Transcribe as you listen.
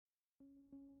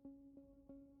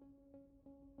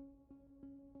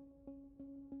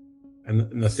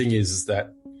And the thing is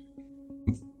that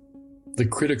the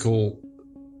critical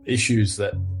issues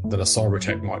that a cyber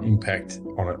attack might impact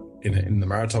on it in the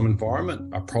maritime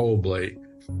environment are probably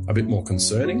a bit more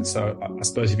concerning. So I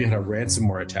suppose if you had a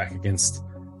ransomware attack against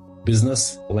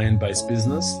business, land-based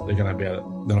business, they're not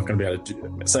going to be able to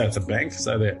do, say it's a bank,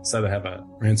 say they have a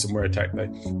ransomware attack,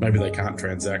 maybe they can't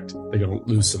transact, they're going to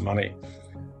lose some money.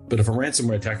 But if a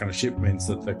ransomware attack on a ship means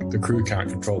that the crew can't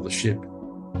control the ship,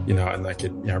 and they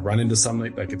could, run into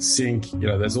something, they could sink,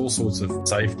 there's all sorts of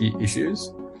safety issues.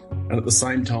 And at the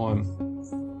same time,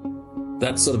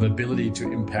 that sort of ability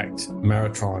to impact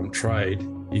maritime trade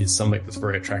is something that's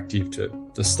very attractive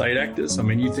to state actors. I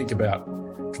mean, you think about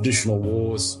traditional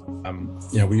wars,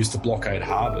 we used to blockade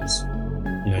harbours.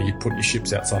 You'd put your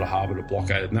ships outside a harbour to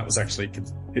blockade it, and that was actually,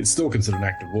 it's still considered an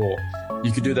act of war.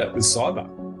 You could do that with cyber.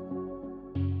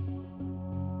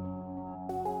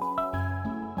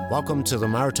 Welcome to the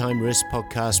Maritime Risk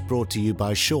Podcast, brought to you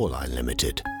by Shoreline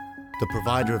Limited, the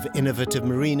provider of innovative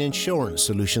marine insurance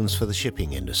solutions for the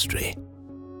shipping industry.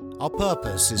 Our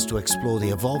purpose is to explore the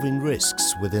evolving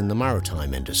risks within the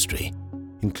maritime industry,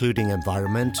 including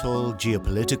environmental,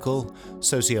 geopolitical,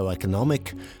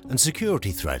 socio-economic, and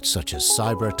security threats such as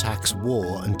cyber attacks,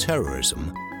 war, and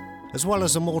terrorism, as well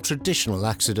as the more traditional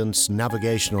accidents,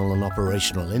 navigational and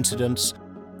operational incidents,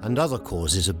 and other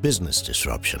causes of business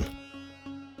disruption.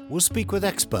 We'll speak with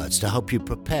experts to help you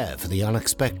prepare for the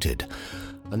unexpected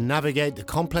and navigate the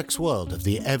complex world of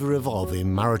the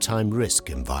ever-evolving maritime risk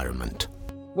environment.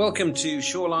 Welcome to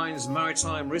Shoreline's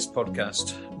Maritime Risk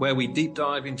Podcast, where we deep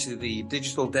dive into the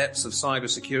digital depths of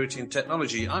cybersecurity and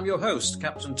technology. I'm your host,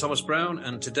 Captain Thomas Brown,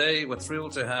 and today we're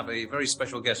thrilled to have a very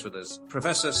special guest with us,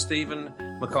 Professor Stephen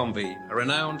McCombie, a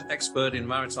renowned expert in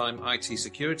maritime IT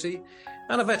security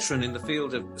and a veteran in the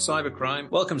field of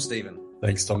cybercrime. Welcome, Stephen.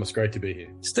 Thanks, Thomas. Great to be here.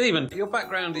 Stephen, your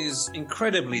background is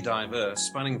incredibly diverse,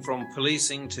 spanning from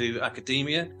policing to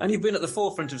academia, and you've been at the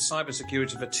forefront of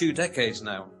cybersecurity for 2 decades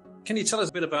now. Can you tell us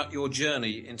a bit about your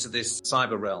journey into this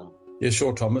cyber realm? Yeah,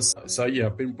 sure, Thomas. So,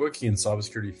 I've been working in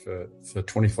cybersecurity for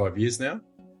 25 years now,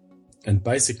 and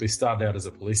basically started out as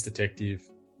a police detective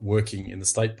working in the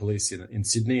state police in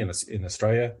Sydney and in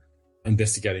Australia,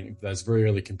 investigating those very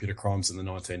early computer crimes in the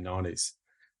 1990s.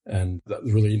 And that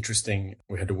was really interesting.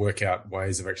 We had to work out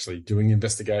ways of actually doing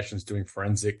investigations, doing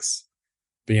forensics,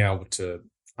 being able to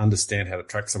understand how to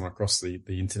track someone across the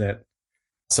internet.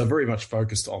 So very much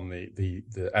focused on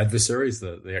the adversaries,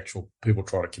 the actual people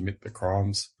trying to commit the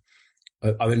crimes.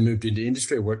 I then moved into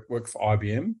industry. I worked for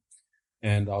IBM,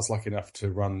 and I was lucky enough to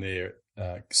run their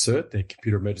CERT, their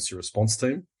Computer Emergency Response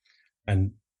Team,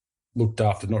 and looked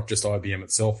after not just IBM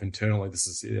itself internally, this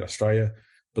is in Australia,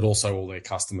 but also all their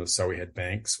customers. So we had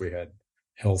banks, we had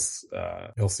health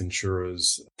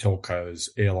insurers, telcos,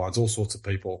 airlines, all sorts of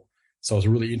people. So it was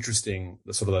really interesting,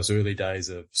 sort of those early days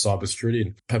of cybersecurity.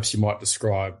 And perhaps you might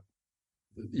describe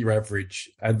your average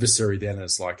adversary then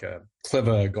as like a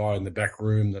clever guy in the back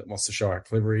room that wants to show how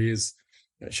clever he is,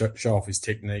 show off his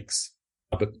techniques,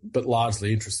 but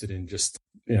largely interested in just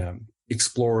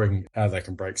exploring how they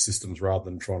can break systems rather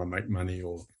than trying to make money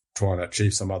or trying to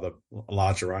achieve some other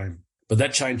larger aim. But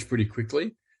that changed pretty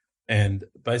quickly. And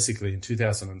basically in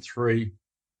 2003,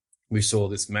 we saw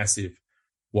this massive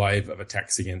wave of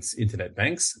attacks against internet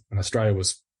banks. And Australia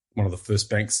was one of the first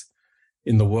banks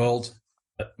in the world,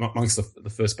 amongst the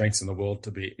first banks in the world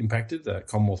to be impacted, the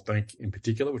Commonwealth Bank in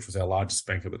particular, which was our largest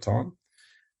bank at the time.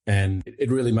 And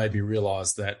it really made me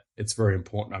realize that it's very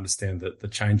important to understand the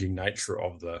changing nature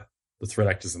of the threat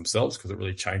actors themselves, because it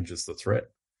really changes the threat.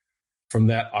 From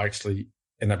that, I actually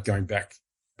ended up going back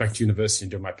to university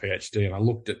and doing my PhD, and I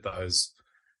looked at those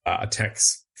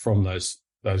attacks from those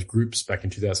groups back in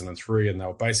 2003, and they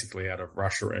were basically out of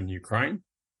Russia and Ukraine.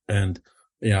 And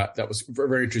that was very,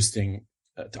 very interesting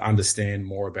to understand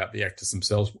more about the actors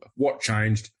themselves, what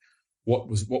changed, what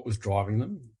was driving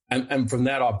them. And from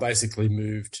that, I basically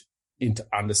moved into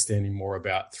understanding more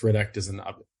about threat actors, and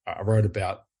I wrote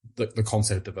about the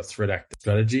concept of a threat actor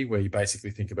strategy, where you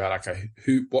basically think about, okay,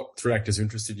 what threat actors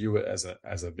interested you as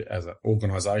an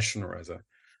organization or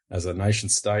as a nation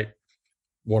state?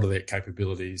 What are their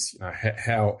capabilities?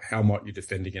 How might you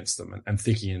defend against them? And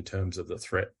thinking in terms of the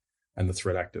threat and the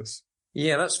threat actors.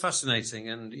 Yeah, that's fascinating.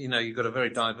 And, you've got a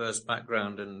very diverse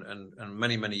background and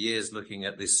many, many years looking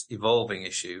at this evolving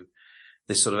issue,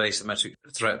 this sort of asymmetric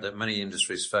threat that many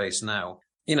industries face now.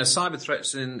 Cyber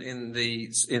threats in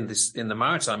the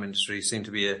maritime industry seem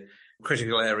to be a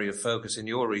critical area of focus in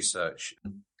your research.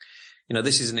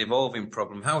 This is an evolving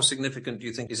problem. How significant do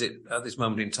you think is it at this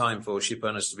moment in time for ship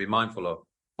owners to be mindful of?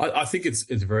 I think it's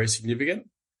very significant.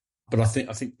 But I think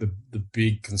the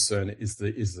big concern is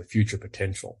the future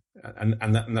potential, and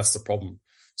that's the problem.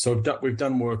 So we've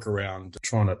done work around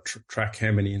trying to track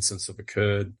how many incidents have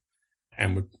occurred,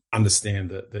 and we understand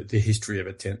the history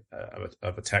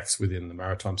of attacks within the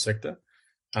maritime sector,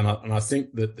 and I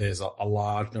think that there's a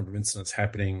large number of incidents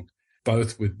happening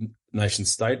both with nation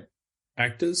state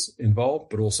actors involved,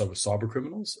 but also with cyber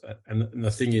criminals. And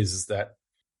the thing is that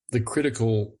the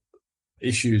critical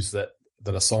issues that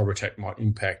a cyber attack might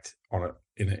impact on it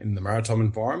in the maritime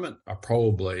environment are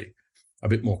probably a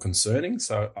bit more concerning.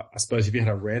 So I suppose if you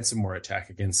had a ransomware attack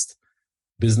against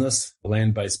business,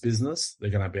 land-based business,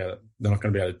 they're not going to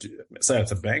be able to say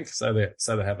it's a bank, say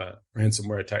they have a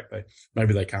ransomware attack,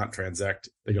 maybe they can't transact,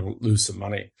 they're going to lose some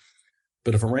money.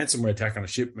 But if a ransomware attack on a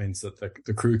ship means that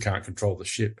the crew can't control the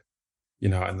ship,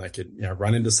 and they could,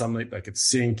 run into something, they could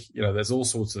sink, there's all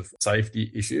sorts of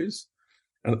safety issues.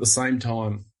 And at the same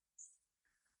time,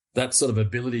 that sort of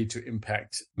ability to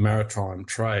impact maritime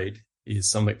trade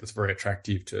is something that's very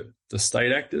attractive to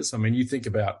state actors. I mean, you think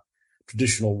about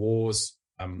traditional wars,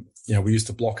 we used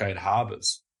to blockade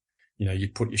harbours.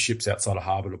 You'd put your ships outside a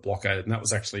harbour to blockade it, and that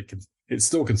was actually, it's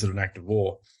still considered an act of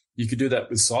war. You could do that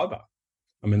with cyber.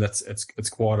 I mean, it's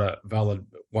quite a valid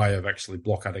way of actually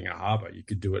blockading a harbour. You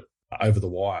could do it over the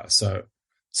wire. So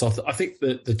I think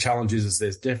that the challenge is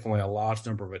there's definitely a large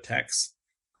number of attacks.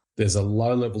 There's a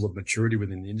low level of maturity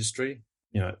within the industry.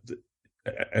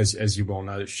 As you well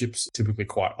know, ships are typically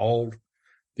quite old.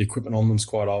 The equipment on them is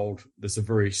quite old. There's a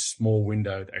very small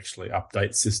window to actually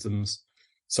update systems.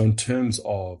 So in terms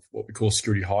of what we call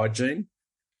security hygiene,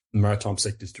 the maritime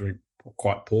sector is doing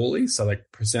quite poorly. So they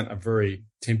present a very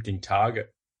tempting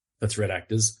target for threat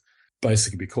actors,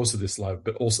 basically because of this low,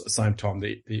 but also at the same time,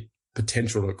 the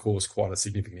potential to cause quite a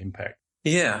significant impact.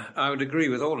 Yeah, I would agree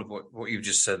with all of what you've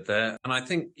just said there. And I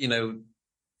think,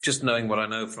 just knowing what I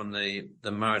know from the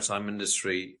maritime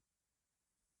industry,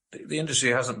 the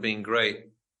industry hasn't been great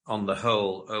on the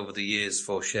whole over the years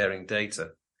for sharing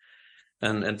data.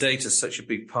 And data is such a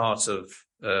big part of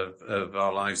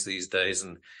our lives these days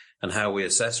and how we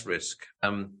assess risk.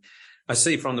 I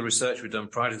see from the research we've done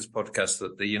prior to this podcast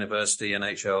that the university,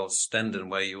 NHL Stendon,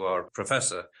 where you are a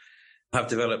professor, have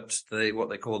developed what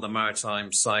they call the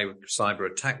Maritime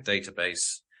Cyber Attack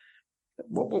Database.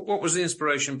 What was the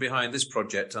inspiration behind this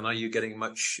project? And are you getting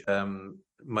much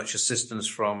assistance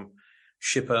from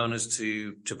ship owners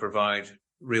to provide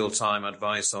real-time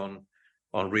advice on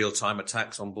real-time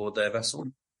attacks on board their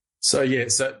vessel? So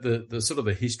the sort of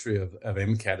the history of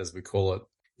MCAD, as we call it,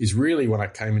 is really when I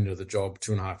came into the job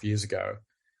 2.5 years ago,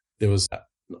 there was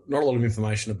not a lot of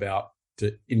information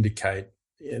to indicate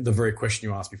the very question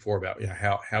you asked before about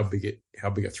how big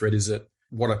a threat is it,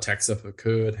 what attacks have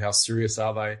occurred, how serious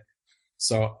are they.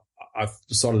 So I've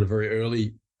decided a very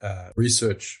early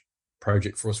research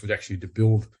project for us was actually to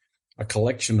build a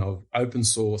collection of open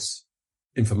source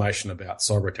information about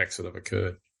cyber attacks that have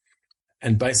occurred.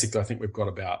 And basically, I think we've got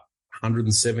about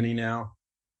 170 now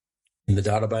in the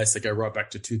database. They go right back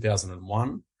to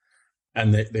 2001,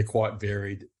 and they're quite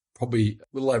varied. Probably a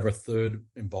little over a third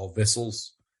involve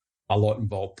vessels. A lot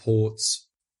involve ports.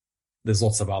 There's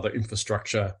lots of other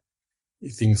infrastructure,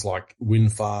 things like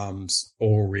wind farms,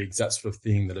 oil rigs, that sort of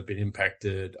thing that have been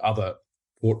impacted, other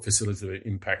port facilities that have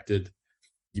been impacted.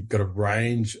 You've got a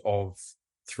range of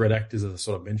threat actors, as I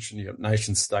sort of mentioned. You've got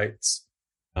nation states.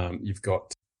 You've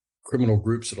got criminal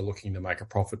groups that are looking to make a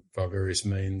profit by various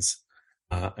means,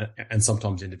 and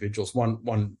sometimes individuals.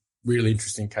 One really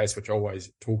interesting case, which I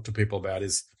always talk to people about,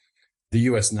 is the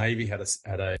US Navy had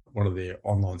one of their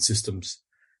online systems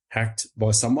hacked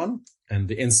by someone, and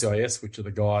the NCIS, which are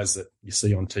the guys that you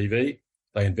see on TV,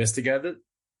 they investigated it.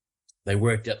 They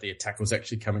worked out the attack was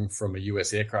actually coming from a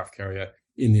US aircraft carrier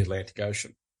in the Atlantic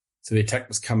Ocean. So the attack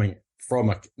was coming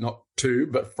from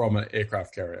from an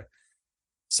aircraft carrier.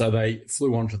 So they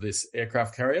flew onto this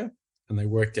aircraft carrier, and they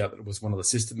worked out that it was one of the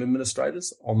system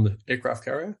administrators on the aircraft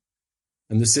carrier.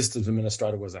 And the systems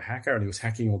administrator was a hacker, and he was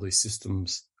hacking all these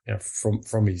systems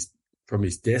from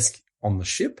his desk on the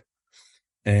ship.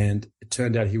 And it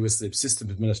turned out he was the system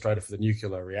administrator for the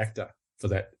nuclear reactor for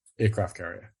that aircraft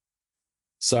carrier.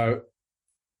 So,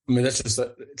 I mean, that's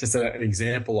just an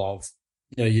example of,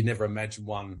 you'd never imagine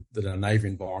one that in a Navy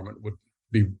environment would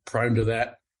be prone to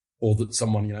that, or that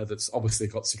someone, that's obviously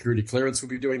got security clearance would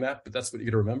be doing that. But that's what you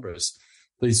got to remember is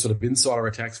these sort of insider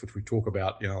attacks, which we talk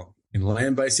about, in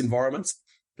land-based environments,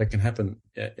 that can happen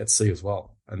at sea as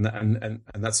well. And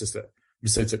that's just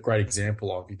it's a great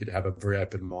example of, you could have a very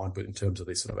open mind, but in terms of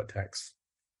these sort of attacks.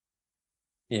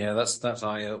 Yeah, that's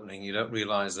eye-opening. You don't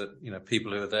realize that,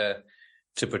 people who are there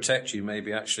to protect you may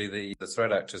be actually the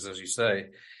threat actors, as you say.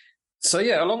 So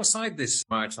yeah, alongside this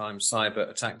Maritime Cyber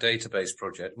Attack Database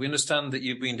project, we understand that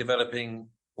you've been developing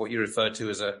what you refer to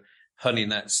as a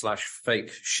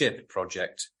honeynet/fake ship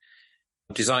project,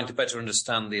 designed to better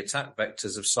understand the attack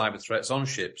vectors of cyber threats on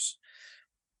ships.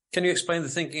 Can you explain the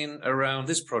thinking around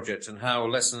this project and how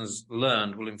lessons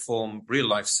learned will inform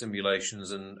real-life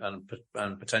simulations and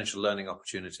potential learning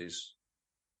opportunities?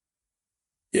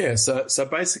 Yeah, so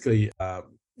basically,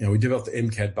 we developed the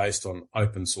MCAD based on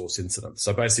open source incidents.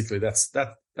 So basically, that's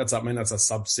a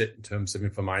subset in terms of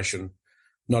information.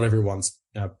 Not everyone's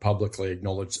publicly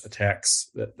acknowledged attacks.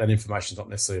 That information is not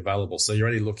necessarily available. So you're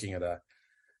only looking at a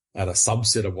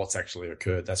subset of what's actually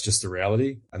occurred. That's just the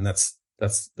reality, and that's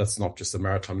not just a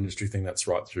maritime industry thing. That's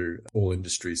right through all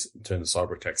industries in terms of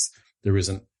cyber attacks. There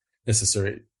isn't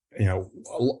necessarily,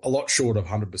 a lot short of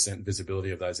 100%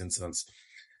 visibility of those incidents.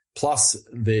 Plus,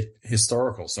 they're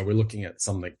historical. So we're looking at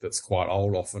something that's quite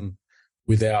old, often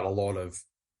without a lot of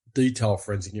detailed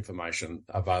forensic information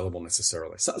available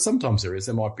necessarily. So sometimes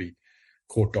there might be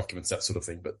court documents, that sort of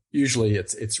thing, but usually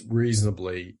it's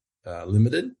reasonably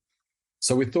limited.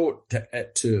 So we thought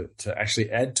to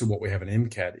actually add to what we have in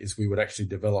MCAD is we would actually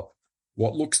develop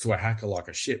what looks to a hacker like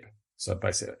a ship. So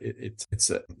basically,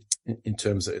 it's in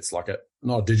terms of, it's like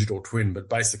not a digital twin, but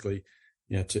basically,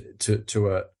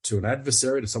 to an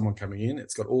adversary, to someone coming in,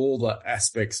 it's got all the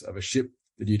aspects of a ship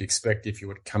that you'd expect if you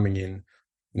were coming in,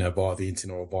 via the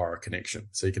internet or via a connection.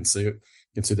 So you can see it.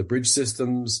 You can see the bridge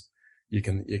systems. You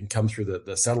can come through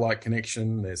the satellite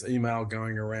connection. There's email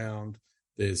going around.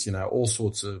 There's, all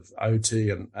sorts of OT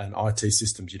and IT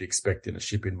systems you'd expect in a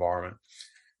ship environment.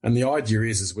 And the idea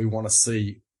is we want to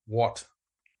see what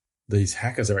these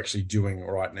hackers are actually doing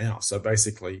right now. So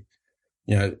basically,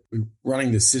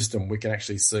 running this system, we can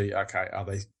actually see, okay, are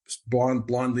they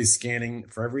blindly scanning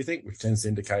for everything, which tends to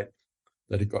indicate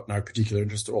that they've got no particular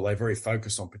interest, or they're very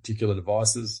focused on particular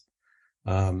devices.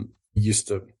 We used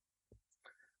to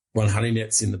run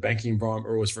honey-nets in the banking environment.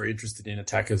 We're always very interested in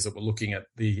attackers that were looking at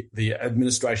the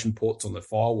administration ports on the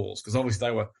firewalls, because obviously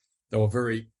they were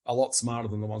a lot smarter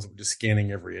than the ones that were just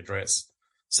scanning every address.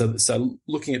 So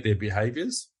looking at their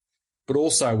behaviors, but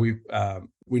also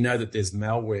we know that there's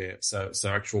malware, so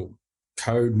actual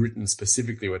code written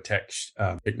specifically to attack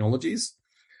technologies,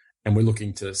 and we're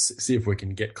looking to see if we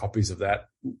can get copies of that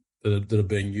are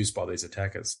being used by these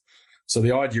attackers. So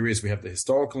the idea is we have the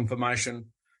historical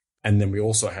information, and then we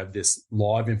also have this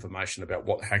live information about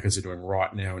what hackers are doing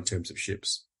right now in terms of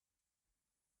ships.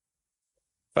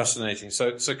 Fascinating.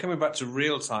 So coming back to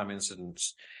real-time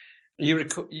incidents,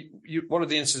 one of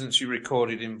the incidents you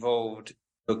recorded involved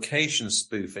location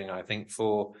spoofing, I think,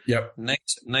 for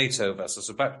NATO vessels.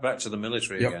 So back to the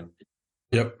military again.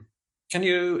 Yep. Can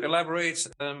you elaborate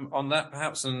on that,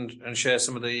 perhaps, and share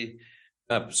some of the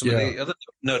other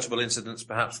notable incidents,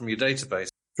 perhaps, from your database?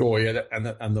 Sure, yeah,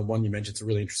 and the one you mentioned is a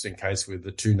really interesting case with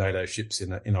the two NATO ships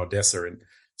in Odessa. And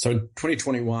so in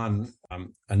 2021,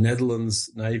 a Netherlands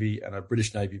Navy and a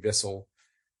British Navy vessel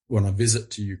were on a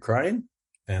visit to Ukraine,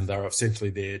 and they were essentially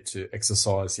there to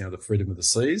exercise, the freedom of the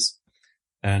seas.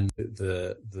 And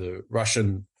the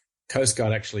Russian Coast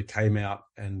Guard actually came out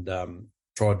and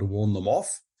tried to warn them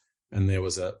off. And there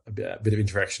was a bit of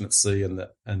interaction at sea,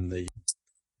 and the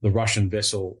Russian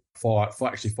vessel fired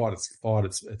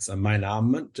its main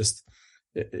armament.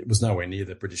 It was nowhere near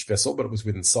the British vessel, but it was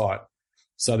within sight.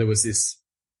 So there was this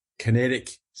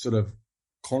kinetic sort of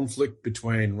conflict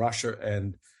between Russia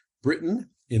and Britain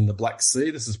in the Black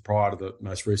Sea. This is prior to the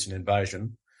most recent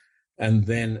invasion. And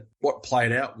then what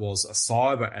played out was a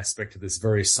cyber aspect of this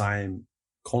very same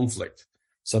conflict.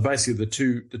 So basically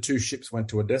the two ships went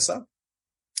to Odessa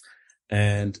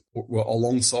and were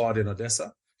alongside in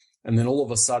Odessa. And then all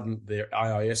of a sudden their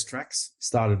AIS tracks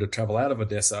started to travel out of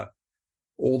Odessa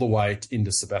all the way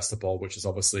into Sebastopol, which is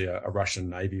obviously a Russian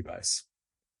Navy base.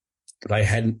 They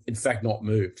had, in fact, not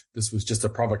moved. This was just a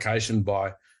provocation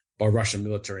by Russian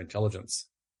military intelligence.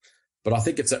 But I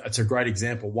think it's a great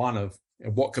example, one, of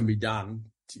what can be done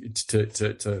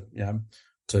to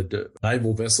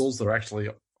naval vessels that are actually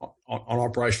on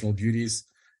operational duties,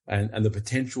 and the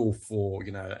potential for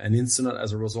an incident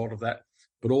as a result of that,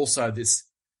 but also this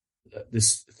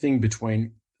thing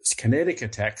between kinetic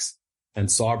attacks and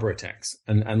cyber attacks,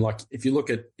 and like if you look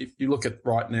at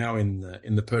right now in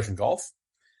the Persian Gulf,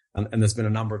 and there's been a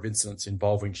number of incidents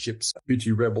involving ships.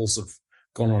 Houthi rebels have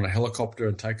gone on a helicopter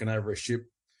and taken over a ship.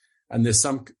 And there's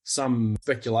some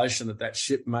speculation that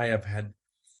ship may have had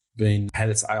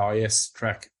its AIS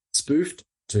track spoofed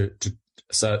so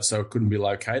it couldn't be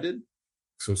located.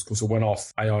 So of course it went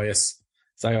off AIS.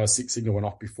 The AIS signal went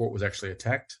off before it was actually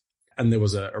attacked. And there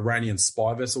was an Iranian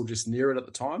spy vessel just near it at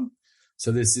the time.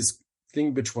 So there's this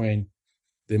thing between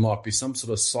there might be some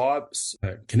sort of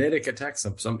kinetic attack,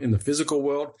 some in the physical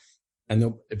world, and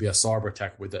there'll be a cyber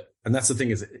attack with it. And that's the thing,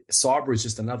 is cyber is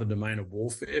just another domain of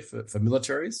warfare for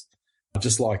militaries.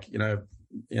 Just like,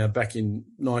 back in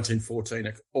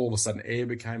 1914, all of a sudden air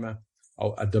became a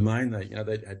domain. They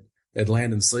had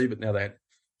land and sea, but now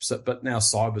now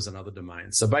cyber's another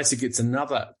domain. So basically, it's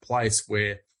another place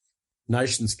where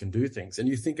nations can do things. And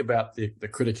you think about the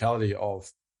criticality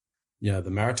of,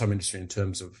 the maritime industry in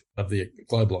terms of the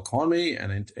global economy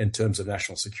and in terms of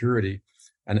national security,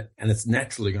 and it's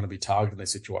naturally going to be targeted in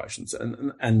these situations.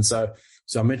 And so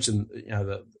I mentioned,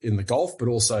 in the Gulf, but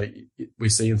also we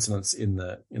see incidents in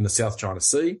the South China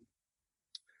Sea.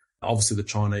 Obviously, the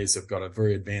Chinese have got a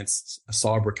very advanced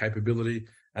cyber capability,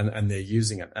 and they're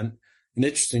using it. And an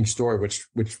interesting story, which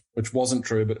wasn't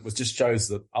true, but it just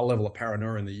shows a level of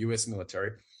paranoia in the US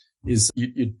military, is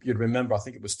you'd remember, I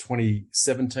think it was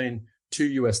 2017, 2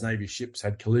 US Navy ships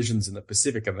had collisions in the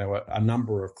Pacific, and there were a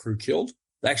number of crew killed.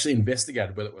 They actually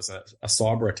investigated whether it was a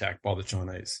cyber attack by the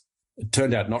Chinese. It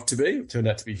turned out not to be. It turned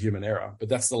out to be human error. But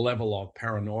that's the level of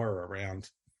paranoia around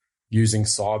using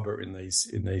cyber in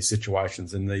these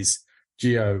situations, in these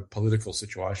geopolitical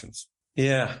situations.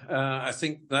 Yeah, I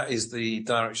think that is the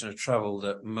direction of travel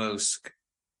that most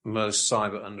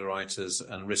cyber underwriters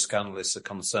and risk analysts are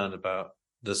concerned about,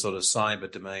 the sort of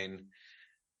cyber domain,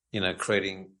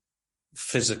 creating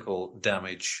physical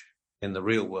damage in the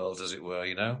real world, as it were,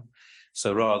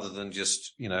 So rather than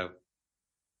just,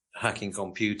 hacking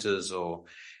computers, or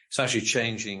it's actually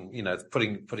changing,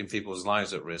 putting people's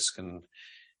lives at risk. And,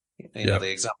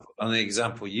 the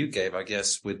example you gave, I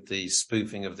guess, with the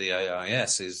spoofing of the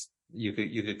AIS is you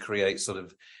could create sort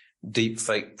of deep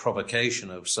fake provocation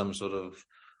of some sort of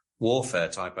warfare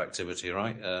type activity,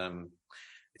 right? Exactly.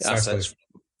 Assets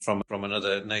from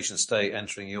another nation state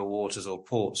entering your waters or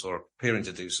ports, or appearing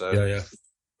to do so,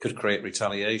 could create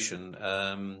retaliation,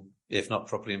 if not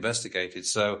properly investigated.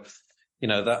 So,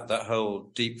 that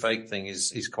whole deep fake thing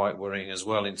is quite worrying as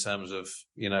well, in terms of,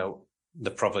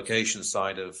 the provocation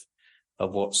side of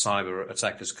what cyber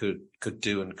attackers could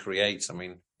do and create. I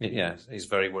mean, it's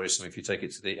very worrisome if you take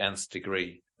it to the nth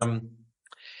degree.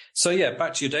 So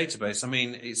back to your database. I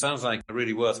mean, it sounds like a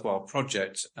really worthwhile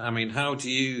project. I mean, how do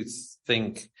you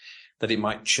think that it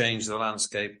might change the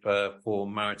landscape for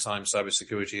maritime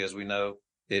cybersecurity as we know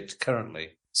it currently?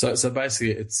 So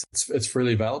basically, it's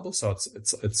freely available. So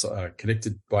it's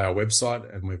connected by our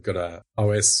website, and we've got a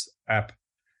OS app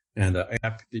and an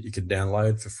app that you can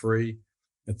download for free.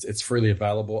 It's freely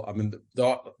available. I mean,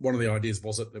 one of the ideas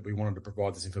was that we wanted to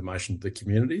provide this information to the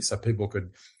community, so people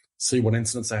could see what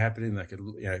incidents are happening.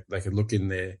 They could look in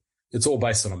there. It's all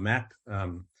based on a map.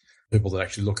 People that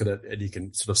actually look at it, and you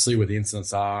can sort of see where the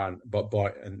incidents are, and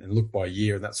look by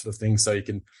year and that sort of thing, so you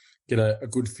can get a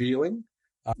good feeling.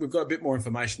 We've got a bit more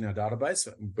information in our database,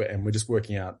 and we're just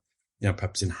working out,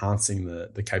 perhaps enhancing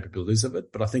the capabilities of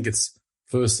it. But I think it's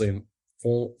firstly and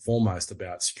foremost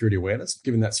about security awareness,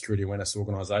 giving that security awareness to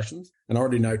organisations. And I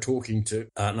already know, talking to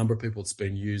a number of people, it's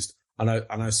been used. I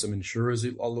know some insurers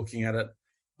are looking at it.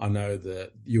 I know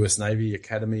the US Navy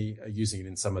Academy are using it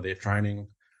in some of their training,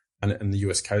 and the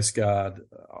US Coast Guard,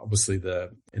 obviously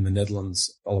in the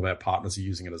Netherlands, all of our partners are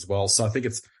using it as well. So I think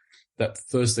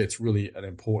firstly, it's really an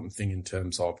important thing in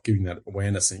terms of giving that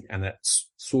awareness and that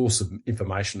source of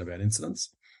information about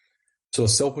incidents. So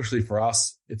selfishly for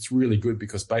us, it's really good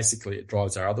because basically it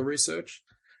drives our other research.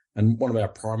 And one of our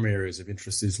primary areas of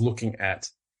interest is looking at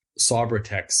cyber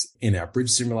attacks in our bridge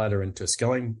simulator in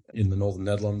Terschelling in the northern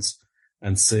Netherlands,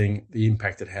 and seeing the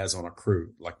impact it has on a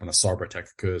crew, like when a cyber attack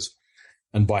occurs.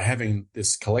 And by having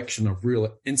this collection of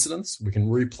real incidents, we can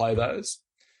replay those.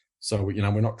 So,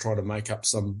 we're not trying to make up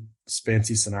some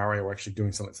fancy scenario. We're actually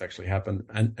doing something that's actually happened,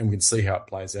 and we can see how it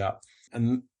plays out.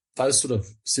 And those sort of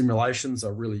simulations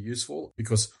are really useful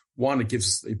because, one, it gives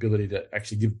us the ability to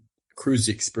actually give crews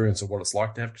the experience of what it's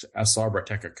like to have a cyber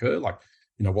attack occur, like,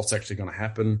 what's actually going to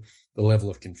happen, the level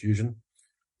of confusion.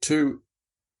 Two,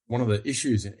 one of the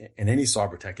issues in any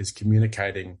cyber attack is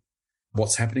communicating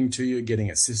what's happening to you, getting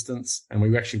assistance. And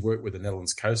we actually worked with the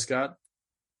Netherlands Coast Guard.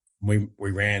 We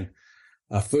ran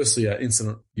firstly an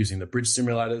incident using the bridge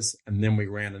simulators, and then we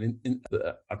ran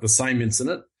the same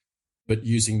incident, but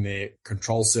using their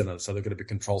control center. So they've got a big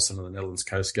control center of the Netherlands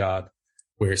Coast Guard,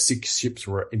 where 6 ships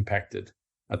were impacted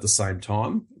at the same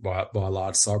time by a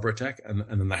large cyber attack, and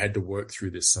then they had to work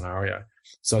through this scenario.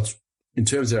 So it's, in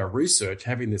terms of our research,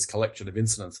 having this collection of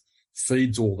incidents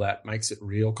feeds all that, makes it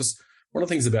real. Because one of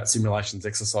the things about simulations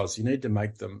exercise, you need to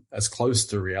make them as close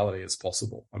to reality as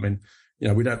possible. I mean,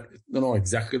 they're not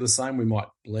exactly the same. We might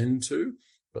blend to,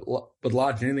 but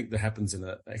largely anything that happens in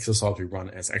an exercise we run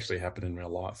has actually happened in real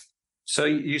life. So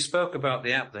you spoke about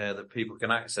the app there that people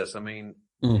can access. I mean,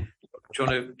 do you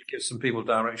want to give some people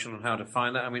direction on how to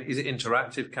find that? I mean, is it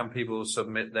interactive? Can people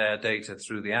submit their data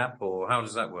through the app, or how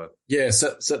does that work? Yeah,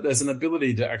 so there's an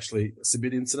ability to actually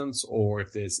submit incidents, or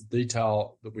if there's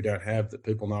detail that we don't have that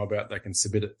people know about, they can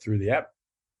submit it through the app.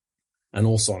 And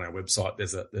also on our website,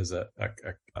 there's an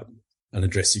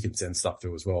address you can send stuff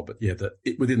to as well. But yeah,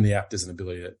 within the app, there's an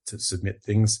ability to submit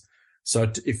things.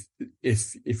 So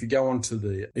if you go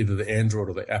onto either the Android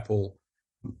or the Apple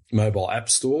mobile app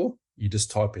store, you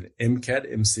just type in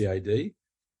MCAD, MCAD,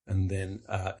 and then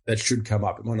that should come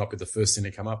up. It might not be the first thing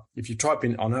to come up. If you type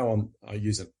in, I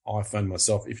use an iPhone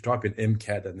myself. If you type in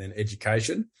MCAD and then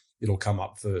education, it'll come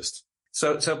up first.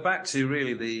 So back to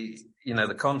really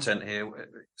the content here.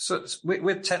 So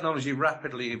with technology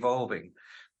rapidly evolving,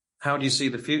 how do you see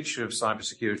the future of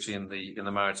cybersecurity in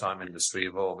the maritime industry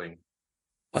evolving?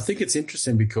 I think it's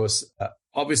interesting because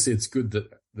obviously it's good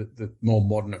that the more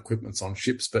modern equipment's on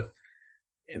ships, but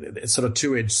it's sort of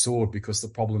two-edged sword because the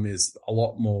problem is a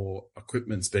lot more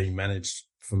equipment's being managed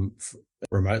from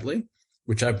remotely,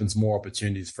 which opens more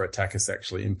opportunities for attackers to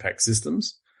actually impact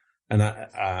systems. And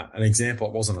an example,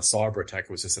 it wasn't a cyber attack,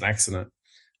 it was just an accident.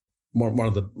 One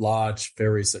of the large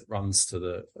ferries that runs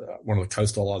to one of the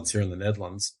coastal islands here in the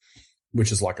Netherlands,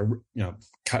 which is like a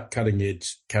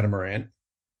cutting-edge catamaran,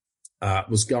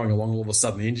 was going along. All of a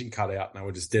sudden, the engine cut out, and they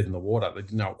were just dead in the water. They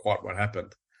didn't know quite what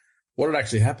happened. What had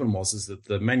actually happened is that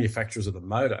the manufacturers of the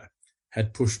motor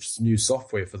had pushed new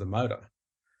software for the motor,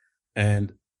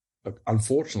 and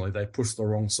unfortunately, they pushed the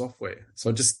wrong software,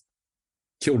 so it just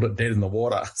killed it dead in the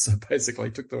water. So basically,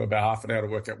 it took them about half an hour to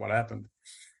work out what happened.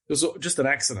 It was just an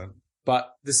accident,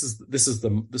 but this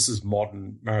is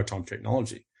modern maritime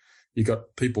technology. You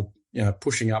got people,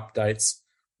 pushing updates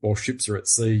while ships are at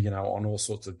sea, on all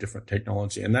sorts of different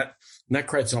technology. And that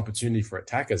creates an opportunity for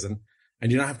attackers. And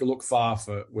you don't have to look far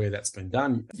for where that's been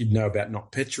done. You'd know about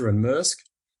NotPetya and Maersk.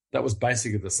 That was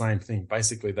basically the same thing.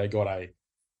 Basically, they got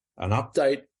an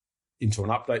update into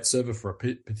an update server for a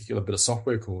particular bit of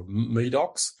software called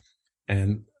MeDocs,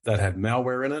 and that had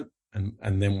malware in it.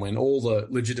 And then when all the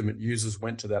legitimate users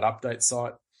went to that update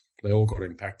site, they all got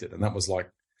impacted. And that was like,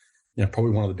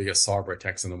 probably one of the biggest cyber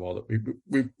attacks in the world that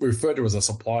we refer to as a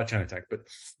supply chain attack. But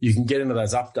you can get into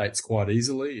those updates quite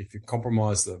easily if you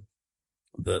compromise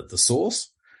the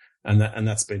source, and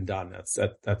that's been done.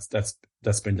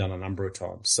 That's been done a number of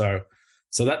times. So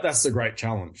that's the great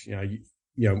challenge.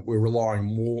 We're relying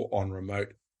more on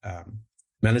remote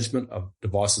management of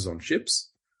devices on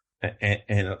ships,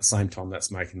 and at the same time, that's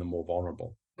making them more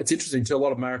vulnerable. It's interesting too. A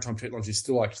lot of maritime technology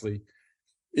still actually,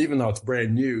 even though it's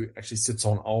brand new, actually sits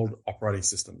on old operating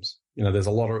systems. There's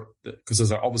a lot of, because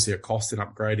there's obviously a cost in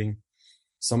upgrading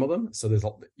some of them. So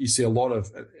you see a lot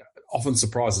of, often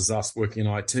surprises us working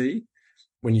in IT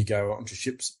when you go onto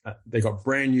ships. They got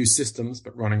brand new systems,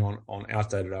 but running on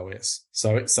outdated OS.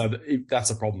 So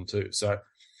that's a problem too. So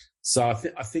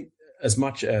I think as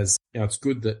much as, it's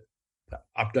good that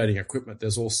updating equipment,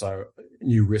 there's also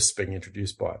new risks being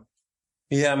introduced by it.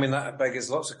 Yeah, I mean, that beggars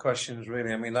lots of questions,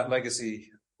 really. I mean, that legacy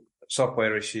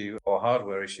software issue or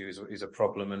hardware issue is a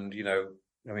problem. And,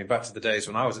 back to the days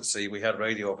when I was at sea, we had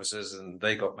radio officers and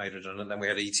they got made redundant. Then we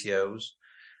had ETOs,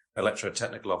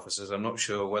 electrotechnical officers. I'm not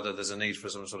sure whether there's a need for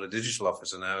some sort of digital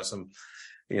officer now, some,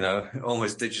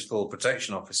 almost digital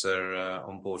protection officer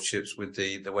on board ships with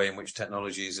the way in which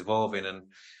technology is evolving and,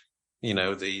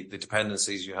 the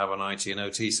dependencies you have on IT and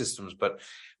OT systems. But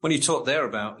when you talk there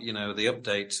about, the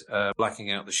update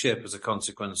blacking out the ship as a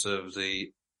consequence of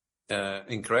the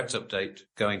incorrect update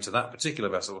going to that particular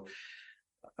vessel,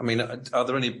 I mean, are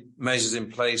there any measures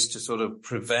in place to sort of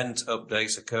prevent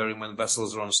updates occurring when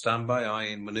vessels are on standby,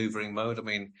 i.e. in manoeuvring mode? I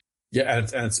mean, yeah,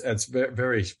 and it's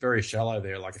very, very shallow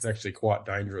there. Like, it's actually quite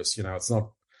dangerous.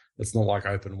 It's not like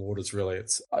open waters, really.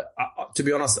 It's to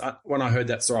be honest, when I heard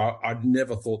that story, I'd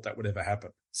never thought that would ever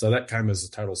happen. So that came as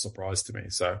a total surprise to me.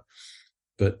 So,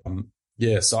 but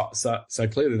so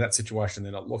clearly that situation,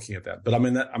 they're not looking at that. But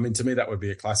to me, that would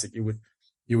be a classic. You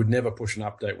would never push an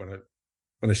update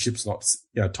when a ship's not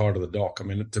tied to the dock. I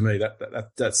mean, to me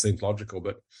that seems logical.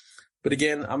 But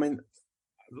again, I mean,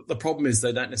 the problem is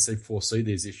they don't necessarily foresee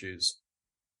these issues,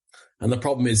 and the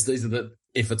problem is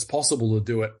if it's possible to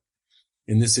do it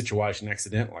in this situation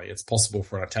accidentally, it's possible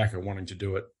for an attacker wanting to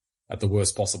do it at the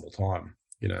worst possible time.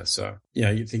 So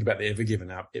you think about the Ever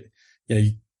Given app.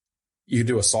 You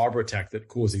do a cyber attack that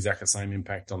caused exactly the same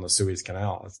impact on the Suez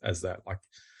Canal as that. Like,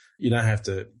 you don't have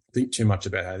to think too much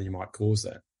about how you might cause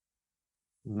that.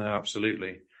 No,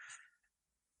 absolutely.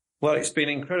 Well, it's been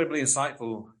incredibly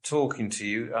insightful talking to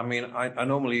you. I mean, I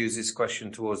normally use this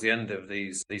question towards the end of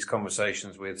these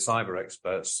conversations with cyber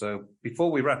experts. So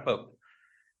before we wrap up,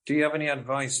 do you have any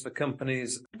advice for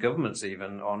companies, governments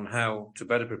even, on how to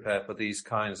better prepare for these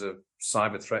kinds of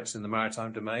cyber threats in the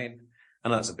maritime domain?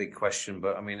 And that's a big question,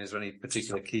 but I mean, is there any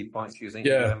particular key points you think?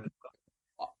 Yeah,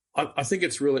 I think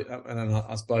it's really, and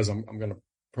I suppose I'm going to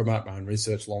promote my own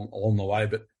research along the way,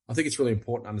 but I think it's really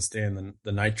important to understand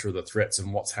the nature of the threats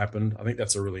and what's happened. I think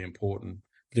that's a really important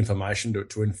information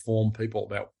to inform people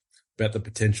about the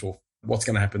potential, what's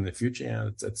going to happen in the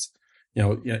future.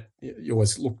 You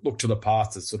always look to the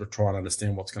past to sort of try and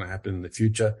understand what's going to happen in the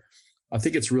future. I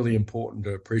think it's really important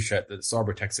to appreciate that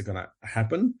cyber attacks are going to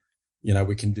happen.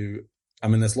 We can do,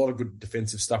 there's a lot of good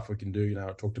defensive stuff we can do.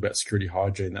 I talked about security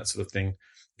hygiene, that sort of thing.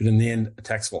 But in the end,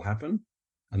 attacks will happen.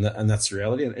 And that's the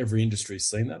reality. And every industry's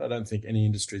seen that. I don't think any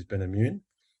industry's been immune.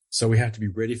 So we have to be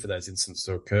ready for those incidents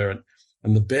to occur.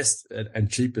 And the best and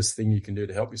cheapest thing you can do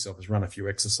to help yourself is run a few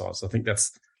exercises. I think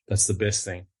that's the best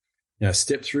thing.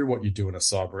 Step through what you do in a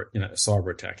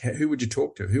cyber attack. Who would you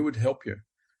talk to? Who would help you?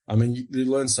 You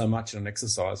learn so much in an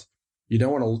exercise. You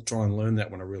don't want to try and learn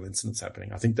that when a real incident's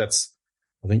happening. I think that's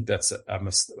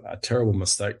a terrible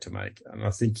mistake to make. And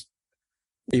I think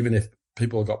even if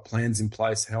people have got plans in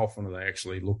place, how often are they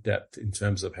actually looked at in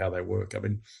terms of how they work?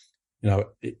 In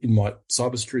my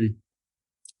cybersecurity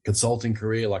consulting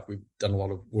career, like we've done a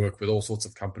lot of work with all sorts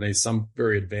of companies, some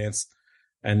very advanced,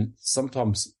 and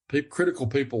sometimes critical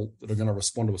people that are going to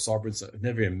respond to a cyber incident have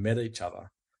never even met each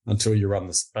other until you run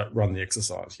the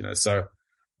exercise. So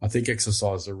I think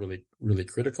exercises are really, really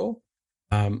critical.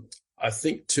 I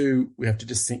think too, we have to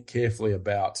just think carefully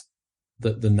about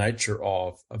the nature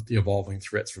of the evolving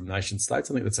threats from nation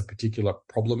states. I think that's a particular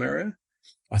problem area.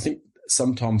 I think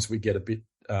sometimes we get a bit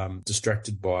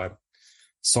distracted by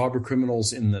cyber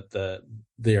criminals in that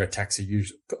their attacks are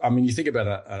usually, you think about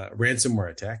a ransomware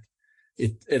attack,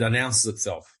 it announces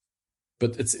itself,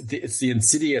 but it's the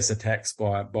insidious attacks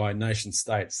by nation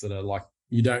states that are like,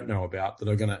 you don't know about, that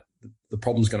are the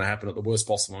problem's going to happen at the worst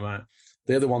possible moment.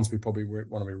 They're the ones we probably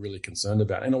want to be really concerned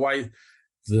about. In a way,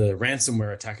 the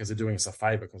ransomware attackers are doing us a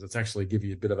favor because it's actually give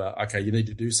you a bit of you need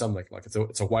to do something. Like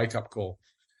it's a wake up call.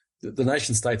 The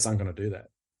nation states aren't going to do that.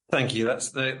 Thank you.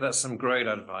 That's some great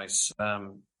advice.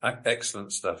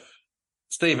 Excellent stuff.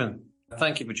 Stephen,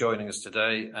 thank you for joining us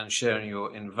today and sharing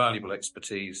your invaluable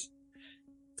expertise.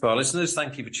 For our listeners,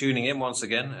 thank you for tuning in once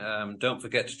again. Don't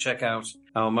forget to check out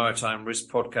our Maritime Risk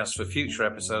podcast for future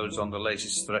episodes on the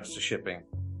latest threats to shipping.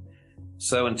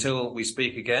 So until we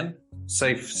speak again,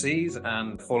 safe seas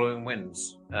and following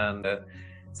winds. And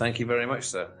thank you very much,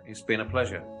 sir. It's been a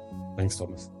pleasure. Thanks,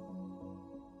 Thomas.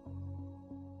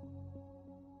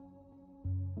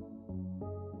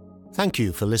 Thank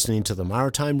you for listening to the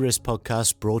Maritime Risk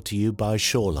podcast brought to you by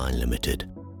Shoreline Limited.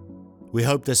 We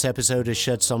hope this episode has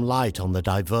shed some light on the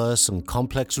diverse and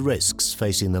complex risks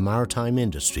facing the maritime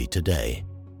industry today.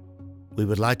 We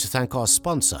would like to thank our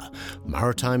sponsor,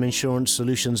 Maritime Insurance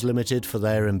Solutions Limited, for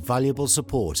their invaluable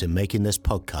support in making this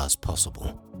podcast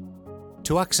possible.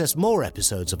 To access more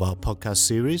episodes of our podcast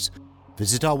series,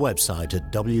 visit our website at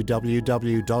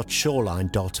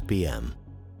www.shoreline.bm.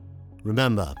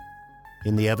 Remember,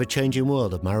 in the ever-changing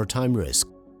world of maritime risk,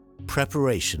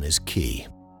 preparation is key.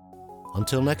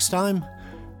 Until next time,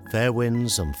 fair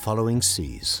winds and following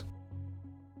seas.